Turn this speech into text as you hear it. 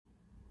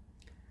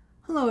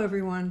Hello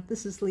everyone,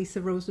 this is Lisa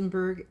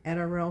Rosenberg at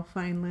Arrelle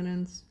Fine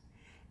Linens,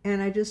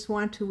 and I just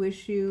want to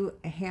wish you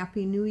a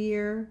Happy New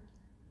Year.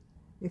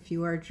 If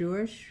you are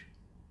Jewish,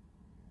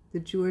 the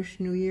Jewish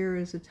New Year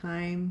is a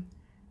time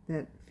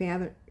that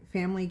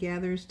family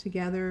gathers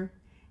together,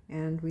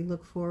 and we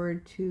look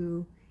forward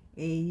to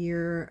a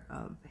year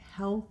of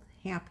health,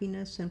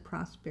 happiness, and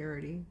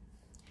prosperity.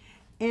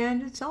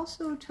 And it's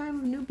also a time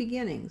of new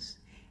beginnings.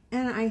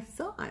 And I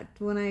thought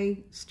when I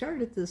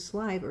started this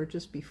live, or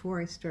just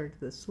before I started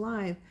this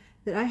live,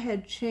 that I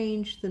had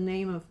changed the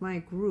name of my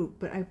group,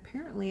 but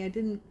apparently I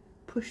didn't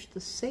push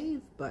the save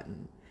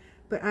button.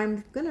 But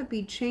I'm going to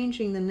be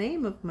changing the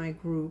name of my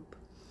group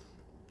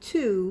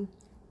to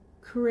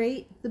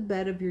Create the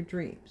Bed of Your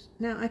Dreams.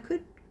 Now, I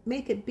could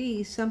make it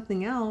be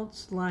something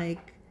else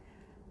like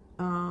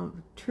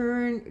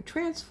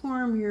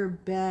transform your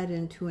bed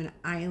into an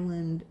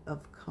island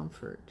of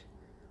comfort,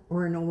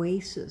 or an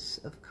oasis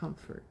of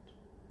comfort,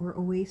 or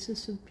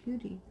oasis of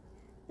beauty.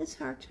 It's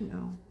hard to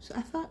know. So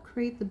I thought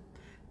Create the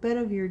Bed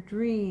of Your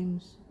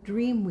Dreams,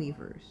 Dream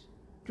Weavers.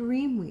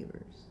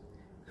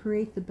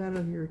 Create the Bed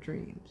of Your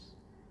Dreams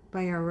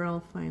by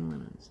Arrelle Fine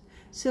Linens.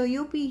 So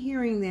you'll be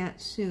hearing that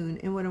soon.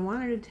 And what I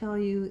wanted to tell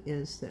you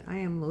is that I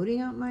am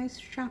loading up my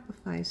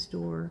Shopify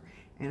store,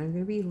 and I'm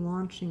going to be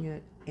launching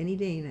it any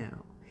day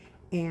now.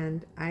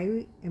 And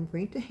I am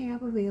going to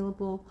have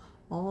available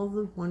all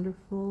the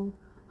wonderful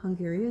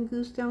Hungarian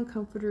Goosedown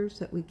comforters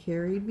that we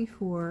carried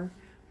before,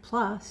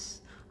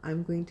 plus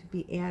I'm going to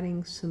be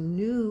adding some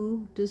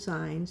new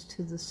designs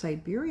to the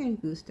Siberian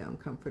Goosedown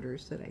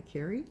comforters that I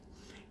carry,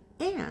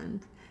 and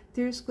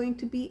there's going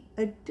to be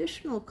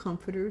additional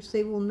comforters.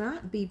 They will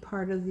not be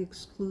part of the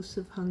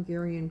exclusive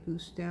Hungarian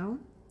Goosedown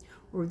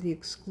or the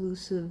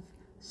exclusive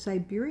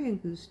Siberian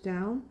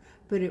Goosedown,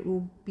 but it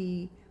will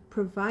be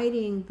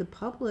providing the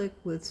public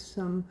with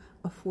some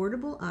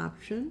affordable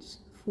options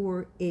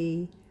for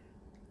a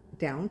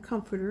down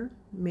comforter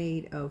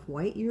made of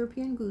white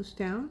European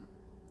Goosedown.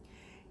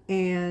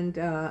 And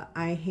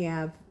I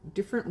have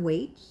different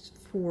weights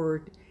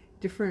for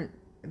different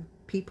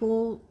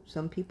people.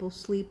 Some people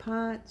sleep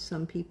hot,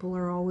 some people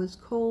are always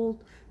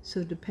cold,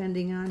 so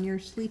depending on your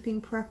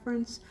sleeping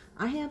preference,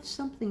 I have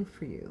something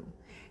for you.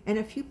 And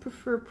if you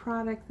prefer a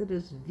product that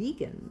is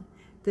vegan,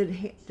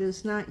 that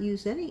does not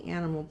use any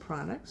animal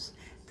products,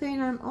 then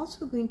I'm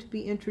also going to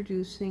be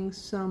introducing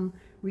some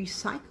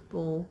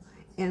recyclable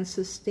and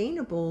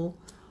sustainable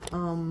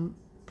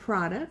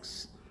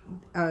products,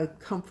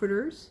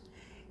 comforters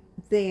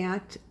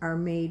that are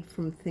made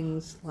from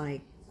things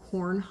like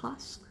corn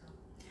husk.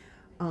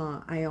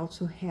 I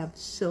also have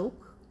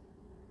silk,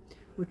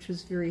 which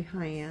is very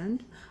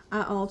high-end.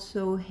 I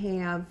also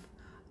have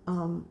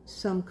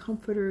some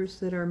comforters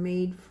that are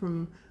made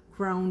from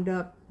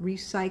ground-up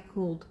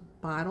recycled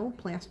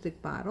plastic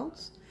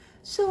bottles.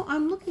 So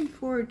I'm looking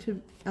forward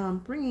to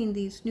bringing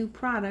these new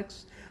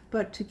products,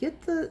 but to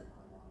get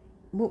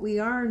what we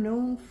are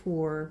known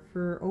for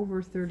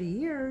over 30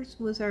 years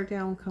was our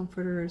down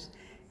comforters.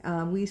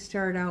 We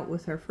started out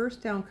with our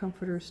first down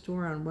comforter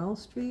store on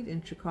Wells Street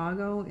in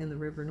Chicago in the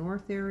River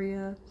North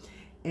area,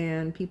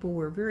 and people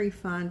were very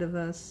fond of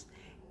us,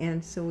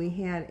 and so we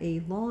had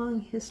a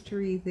long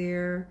history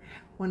there,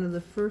 one of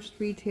the first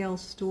retail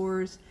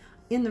stores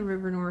in the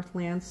River North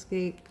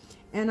landscape.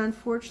 And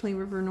unfortunately,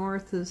 River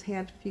North has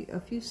had a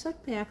few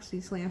setbacks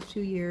these last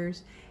few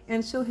years,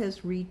 and so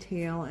has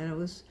retail, and it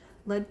was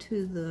led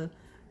to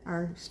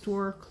our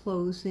store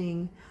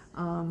closing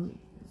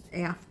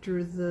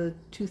after the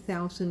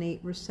 2008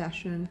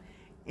 recession.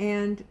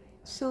 And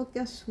so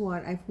guess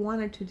what? I've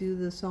wanted to do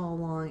this all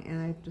along,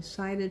 and I've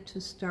decided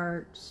to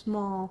start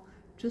small,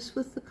 just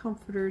with the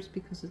comforters,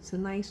 because it's a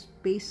nice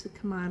basic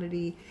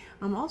commodity.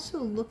 I'm also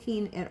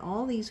looking at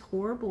all these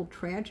horrible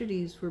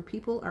tragedies where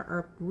people are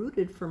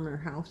uprooted from their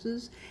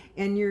houses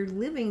and you're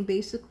living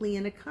basically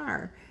in a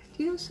car.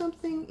 Do you know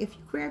something? If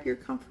you grab your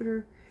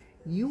comforter,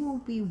 you will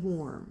be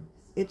warm.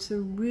 It's a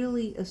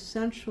really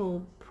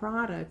essential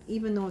product,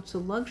 even though it's a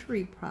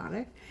luxury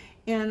product.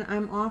 And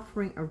I'm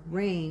offering a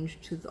range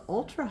to the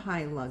ultra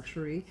high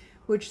luxury,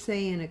 which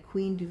say in a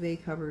queen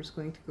duvet cover is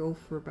going to go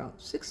for about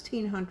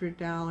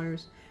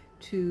 $1,600,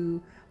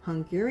 to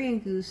Hungarian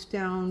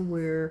Goosedown,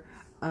 where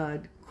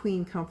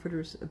queen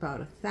comforter's about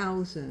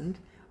 $1,000.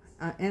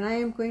 And I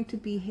am going to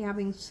be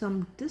having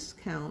some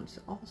discounts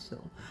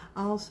also.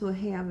 I also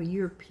have a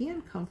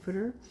European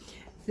comforter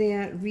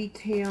that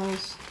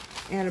retails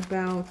at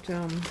about,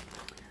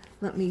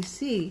 let me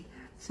see,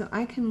 so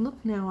I can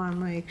look now on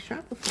my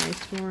Shopify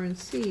store and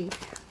see,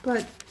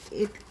 but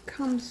it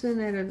comes in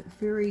at a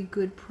very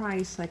good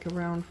price, like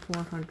around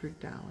 $400.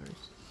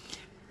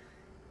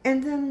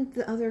 And then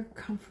the other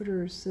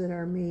comforters that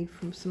are made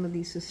from some of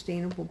these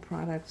sustainable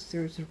products,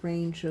 there's a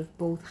range of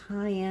both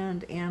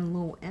high-end and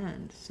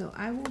low-end. So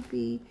I will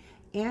be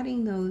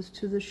adding those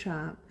to the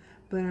shop,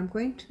 but I'm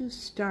going to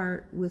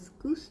start with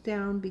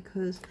Goosedown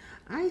because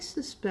I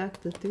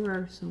suspect that there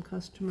are some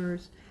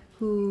customers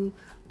who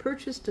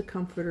purchased a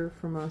comforter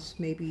from us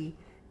maybe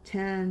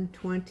 10,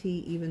 20,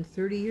 even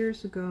 30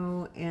 years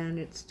ago, and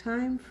it's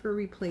time for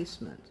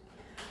replacement.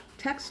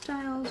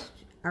 textiles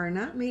are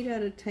not made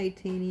out of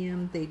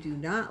titanium. They do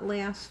not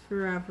last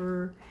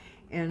forever,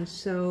 and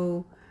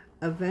so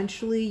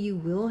eventually you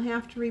will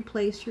have to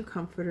replace your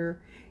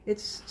comforter.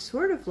 It's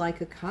sort of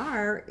like a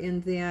car in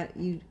that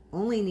you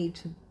only need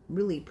to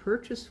really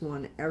purchase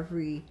one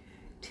every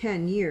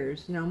 10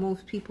 years. Now,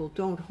 most people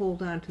don't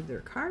hold on to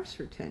their cars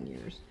for 10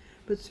 years,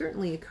 but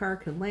certainly a car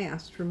can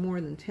last for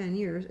more than 10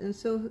 years, and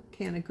so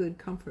can a good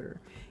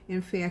comforter.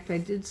 In fact, I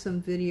did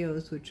some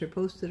videos which I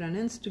posted on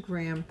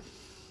Instagram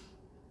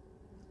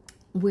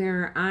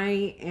where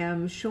I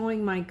am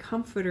showing my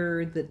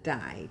comforter that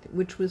died,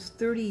 which was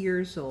 30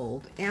 years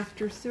old.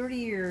 After 30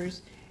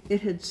 years,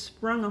 it had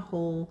sprung a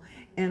hole,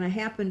 and I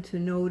happened to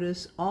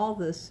notice all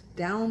this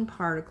down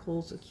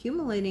particles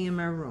accumulating in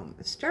my room.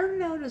 It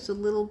started out as a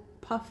little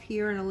puff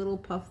here and a little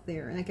puff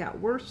there, and it got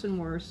worse and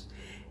worse,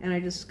 and I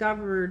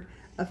discovered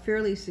a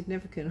fairly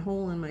significant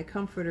hole in my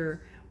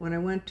comforter. When I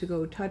went to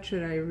go touch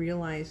it, I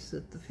realized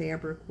that the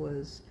fabric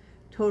was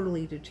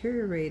totally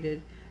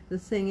deteriorated. The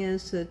thing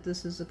is that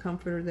this is a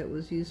comforter that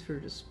was used for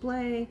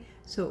display,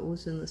 so it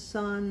was in the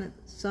sun.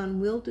 Sun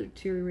will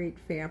deteriorate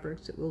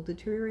fabrics. It will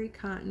deteriorate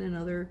cotton and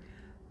other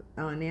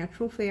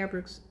natural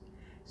fabrics.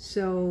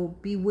 So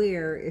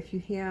beware if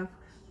you have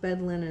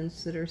bed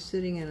linens that are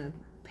sitting in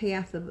a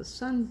path of a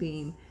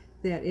sunbeam,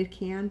 that it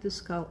can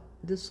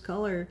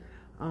discolor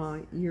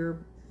your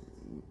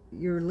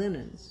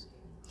linens.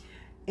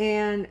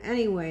 And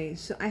anyway,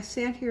 so I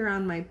sat here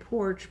on my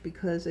porch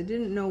because I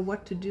didn't know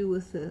what to do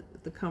with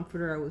the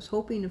comforter. I was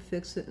hoping to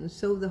fix it and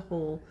sew the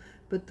hole,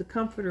 but the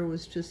comforter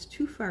was just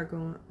too far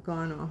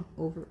gone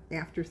over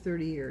after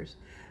 30 years.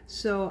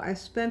 So I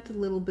spent a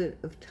little bit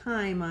of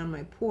time on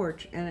my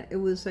porch, and it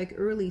was like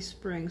early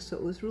spring, so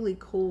it was really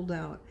cold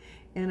out,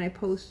 and I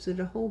posted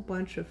a whole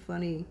bunch of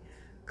funny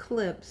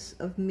clips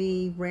of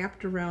me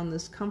wrapped around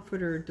this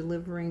comforter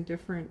delivering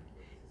different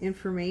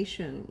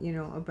information, you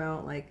know,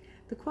 about like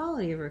the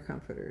quality of our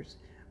comforters,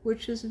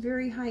 which is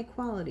very high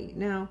quality.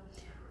 Now,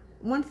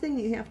 one thing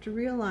that you have to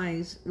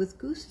realize with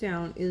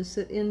Goosedown is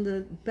that in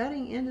the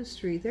bedding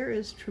industry, there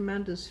is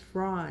tremendous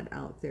fraud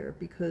out there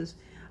because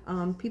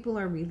people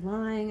are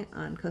relying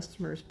on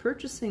customers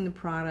purchasing the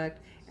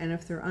product, and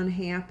if they're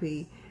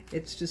unhappy,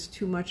 it's just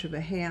too much of a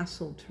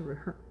hassle to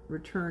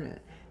return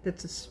it.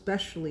 That's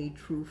especially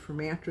true for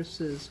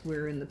mattresses,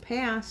 where in the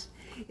past,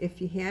 if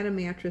you had a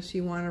mattress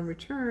you want to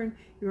return,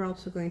 you're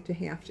also going to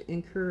have to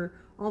incur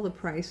all the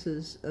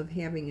prices of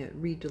having it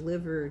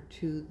redelivered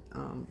to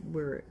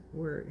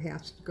where it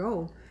has to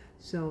go.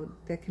 So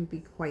that can be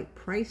quite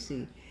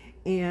pricey.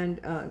 And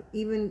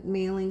even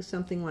mailing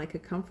something like a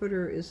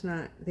comforter is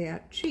not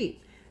that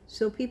cheap.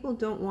 So people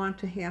don't want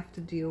to have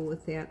to deal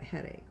with that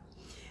headache.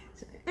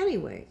 So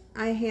anyway,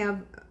 I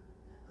have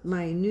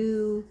my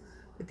new,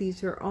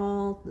 these are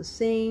all the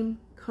same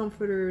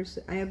comforters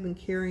I have been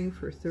carrying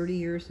for 30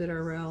 years at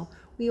Arrelle.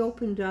 We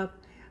opened up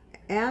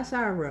as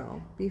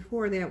Arrelle.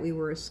 Before that, we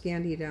were a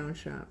Scandia-Down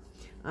shop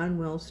on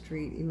Wells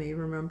Street. You may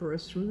remember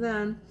us from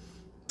then.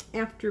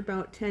 After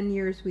about 10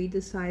 years, we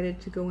decided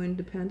to go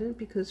independent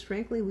because,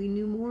 frankly, we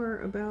knew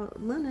more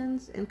about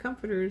linens and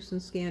comforters than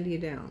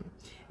Scandia-Down,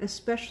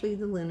 especially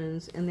the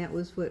linens, and that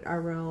was what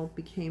Arrelle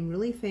became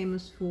really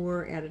famous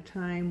for at a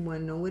time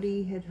when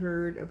nobody had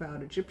heard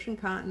about Egyptian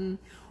cotton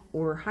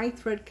or high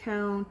thread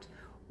count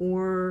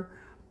or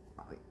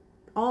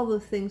all the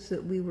things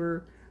that we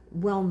were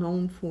well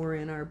known for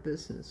in our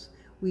business.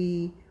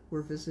 We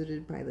were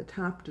visited by the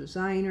top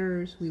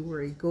designers. We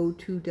were a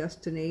go-to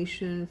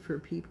destination for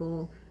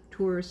people,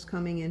 tourists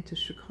coming into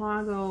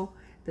Chicago,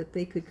 that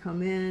they could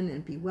come in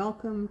and be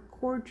welcomed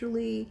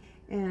cordially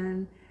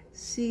and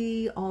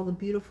see all the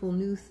beautiful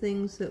new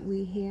things that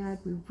we had.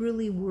 We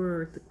really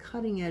were the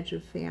cutting edge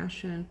of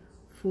fashion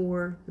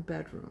for the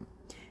bedroom.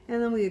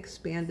 And then we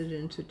expanded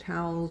into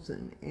towels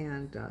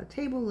and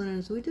table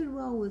linens. We did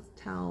well with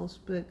towels,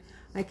 but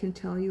I can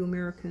tell you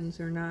Americans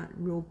are not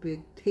real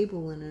big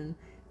table linen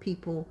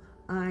people.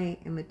 I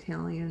am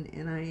Italian,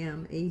 and I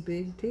am a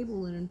big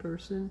table linen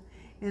person.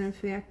 And in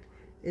fact,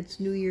 it's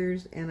New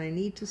Year's, and I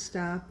need to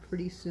stop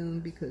pretty soon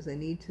because I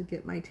need to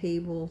get my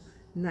table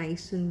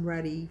nice and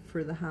ready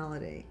for the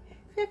holiday.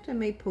 In fact, I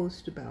may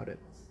post about it.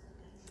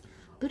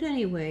 But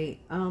anyway,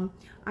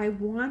 I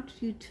want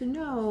you to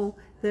know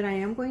that I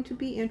am going to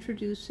be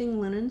introducing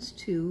linens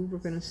too. We're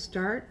going to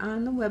start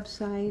on the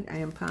website. I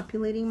am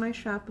populating my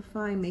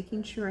Shopify,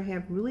 making sure I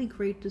have really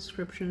great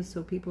descriptions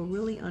so people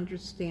really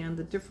understand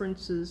the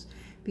differences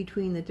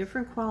between the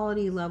different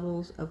quality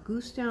levels of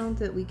Goosedown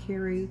that we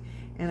carry.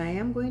 And I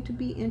am going to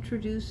be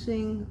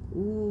introducing,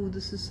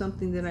 this is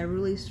something that I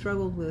really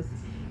struggled with,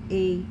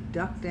 a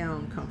duck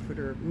down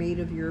comforter made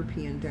of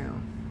European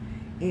down.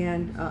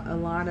 And a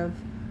lot of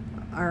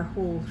our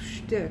whole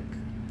shtick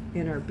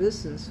in our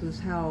business was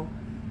how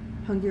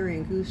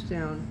Hungarian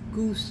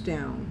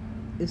Goosedown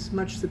is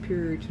much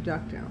superior to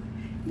duck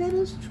down. That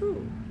is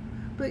true.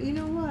 But you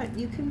know what?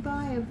 You can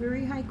buy a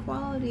very high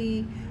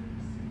quality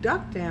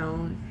duck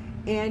down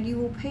and you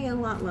will pay a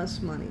lot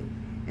less money.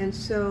 And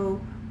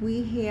so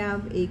we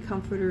have a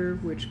comforter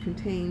which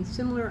contains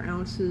similar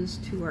ounces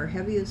to our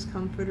heaviest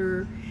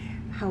comforter.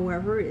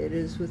 However, it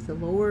is with the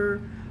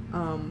lower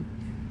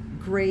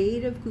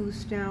grade of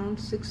Goosedown,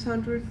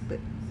 600, but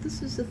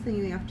this is the thing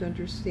you have to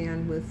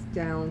understand with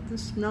down.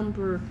 This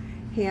number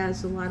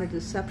has a lot of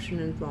deception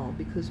involved,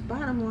 because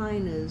bottom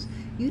line is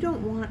you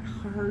don't want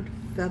hard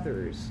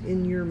feathers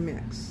in your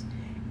mix,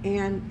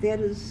 and that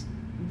is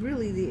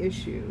really the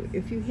issue.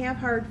 If you have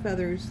hard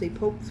feathers, they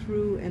poke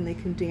through and they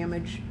can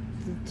damage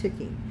the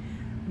ticking.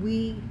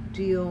 We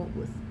deal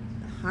with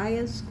the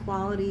highest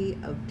quality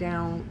of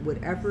down,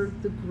 whatever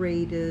the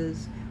grade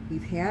is.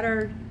 We've had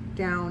our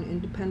down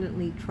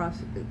independently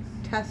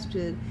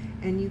tested,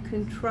 and you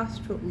can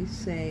trust what we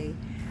say.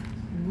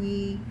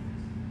 We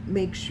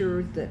make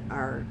sure that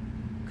our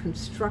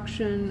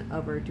construction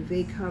of our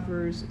duvet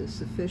covers is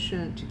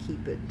sufficient to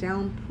keep it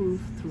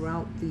down-proof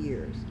throughout the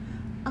years.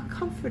 A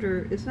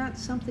comforter is not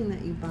something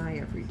that you buy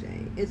every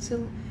day. It's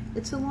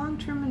a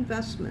long-term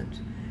investment.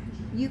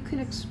 You can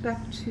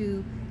expect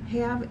to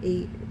have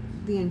the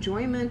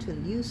enjoyment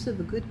and use of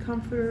a good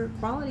comforter,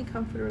 quality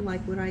comforter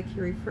like what I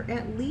carry, for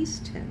at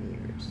least 10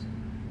 years,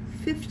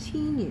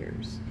 15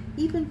 years,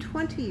 even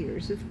 20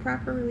 years if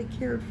properly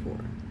cared for.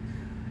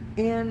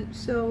 And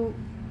so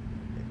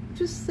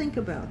just think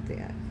about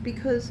that,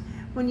 because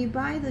when you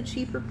buy the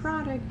cheaper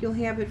product, you'll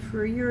have it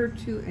for a year or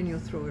two and you'll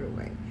throw it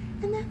away.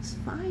 And that's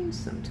fine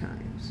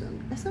sometimes.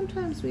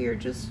 Sometimes we are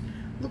just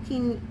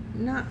looking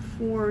not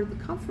for the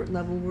comfort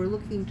level, we're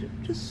looking to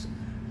just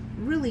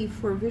really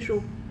for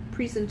visual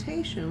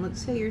presentation.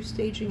 Let's say you're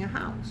staging a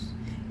house.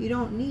 You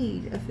don't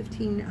need a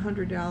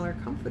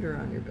 $1,500 comforter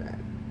on your bed,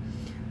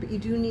 but you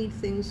do need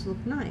things to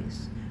look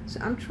nice. So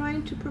I'm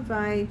trying to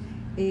provide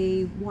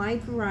a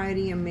wide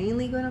variety. I'm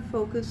mainly going to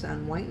focus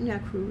on white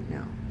neckroot.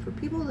 Now, for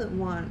people that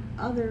want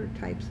other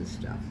types of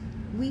stuff,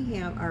 we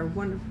have our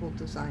wonderful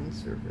design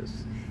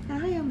service.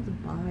 And I am the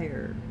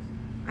buyer.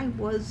 I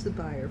was the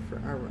buyer for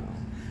Arrelle.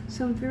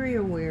 So I'm very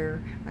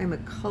aware. I'm a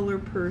color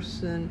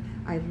person.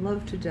 I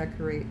love to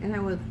decorate, and I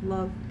would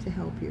love to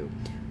help you.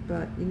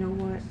 But you know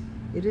what?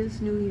 It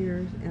is New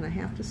Year's, and I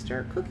have to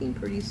start cooking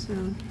pretty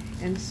soon.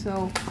 And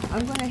so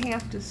I'm going to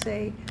have to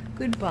say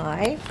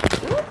goodbye.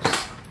 Oops.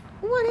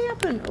 What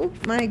happened? Oh,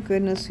 my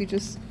goodness. You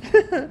just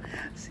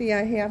see,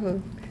 I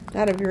have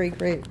not a very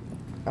great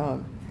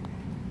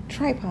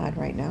tripod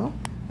right now.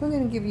 I'm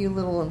going to give you a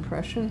little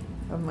impression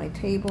of my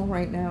table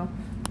right now.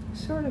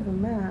 Sort of a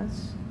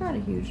mess, not a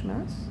huge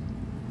mess,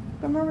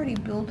 but I'm already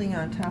building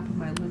on top of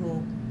my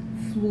little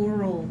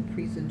floral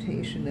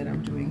presentation that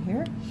I'm doing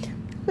here.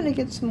 I'm going to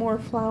get some more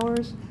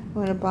flowers. I'm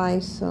going to buy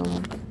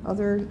some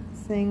other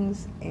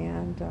things,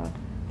 and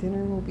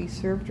dinner will be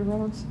served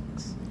around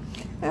 6.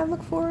 And I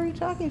look forward to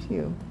talking to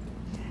you.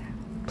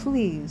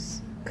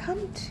 Please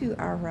come to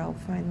Arrelle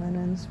Fine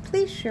Linens.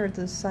 Please share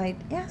the site.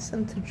 Ask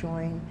them to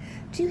join.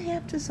 Do you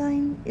have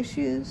design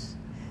issues?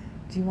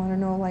 Do you want to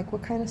know like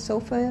what kind of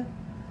sofa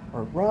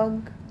or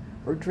rug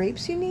or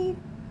drapes you need?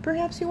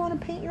 Perhaps you want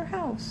to paint your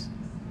house.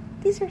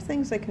 These are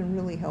things I can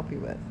really help you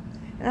with.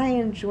 And I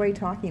enjoy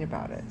talking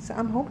about it. So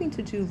I'm hoping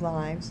to do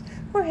lives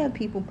or have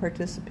people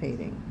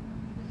participating.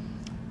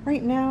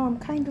 Right now I'm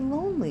kind of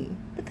lonely,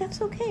 but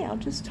that's okay. I'll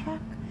just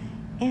talk,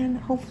 and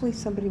hopefully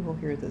somebody will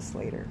hear this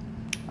later.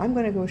 I'm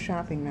going to go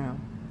shopping now.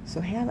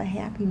 So have a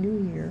happy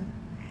new year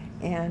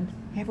and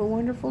have a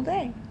wonderful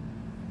day.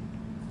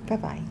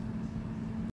 Bye-bye.